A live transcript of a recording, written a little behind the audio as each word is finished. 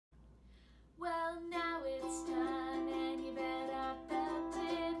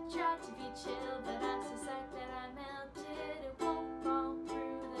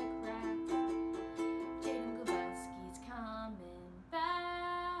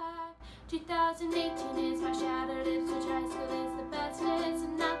2018 is my shattered lips, which high school is the best hits,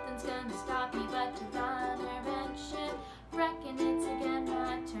 and nothing's gonna stop me but divine intervention. Reckon it's again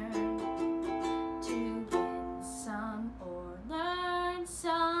my turn to win some or learn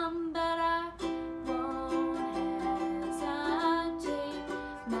some, but I won't hesitate.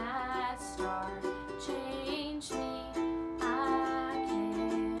 MassSTAR changed me. I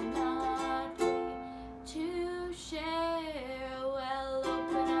cannot wait to share. Well,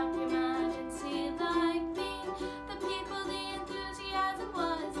 open up your mind and see like me. The people, the enthusiasm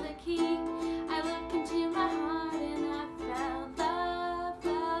was the key. I look into my heart and I found love,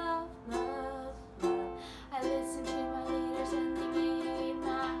 love, love, love. I listened to my leaders and they made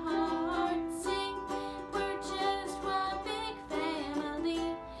my heart sing. We're just one big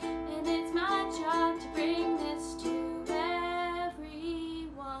family, and it's my job to bring this to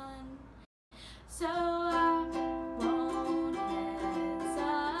everyone. So I won't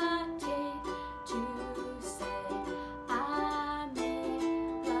hesitate to say I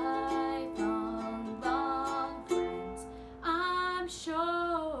made lifelong, long friends. I'm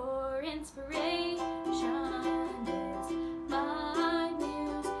sure inspiration is my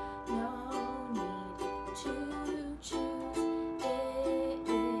muse. No need to choose. It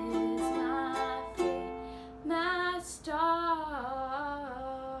is my fate. MassSTAR.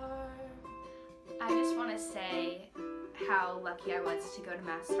 I just want to say how lucky I was to go to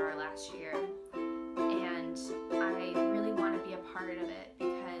MassSTAR last year, and I really want to be a part of it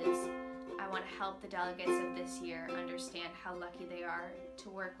because I want to help the delegates of this year understand how lucky they are to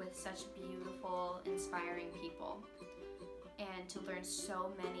work with such beautiful, inspiring people and to learn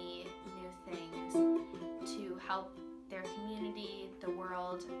so many new things to help their community, the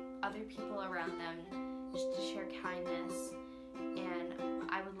world, other people around them, just to share kindness. And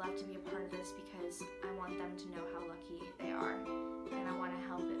I would love to be a part of this because I want them to know how lucky they are, and I want to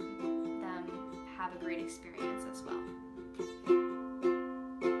help them have a great experience as well.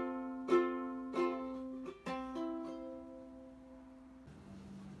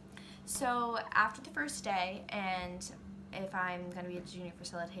 So after the first day, and if I'm going to be a junior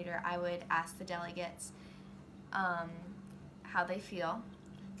facilitator, I would ask the delegates how they feel,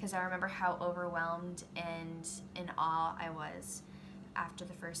 because I remember how overwhelmed and in awe I was after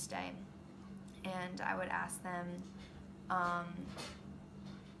the first day. And I would ask them how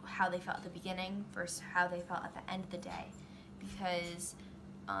they felt at the beginning versus how they felt at the end of the day, because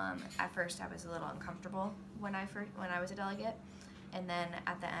at first I was a little uncomfortable when I was a delegate, and then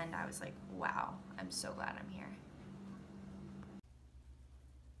at the end I was like, wow, I'm so glad I'm here.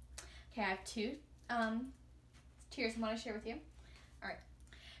 Okay, I have two tiers I want to share with you. All right.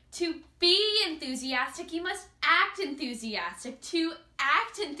 To be enthusiastic, you must act enthusiastic. To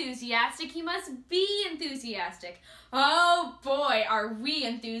act enthusiastic, you must be enthusiastic. Oh boy, are we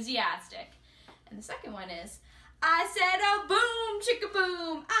enthusiastic. And the second one is, I said a boom, chicka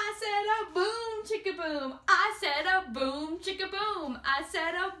boom. I said a boom, chicka boom. I said a boom, chicka boom. I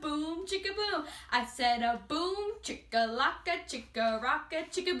said a boom, chicka boom. I said a boom, chicka laka, chicka rocka,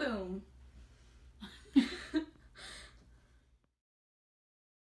 chicka boom.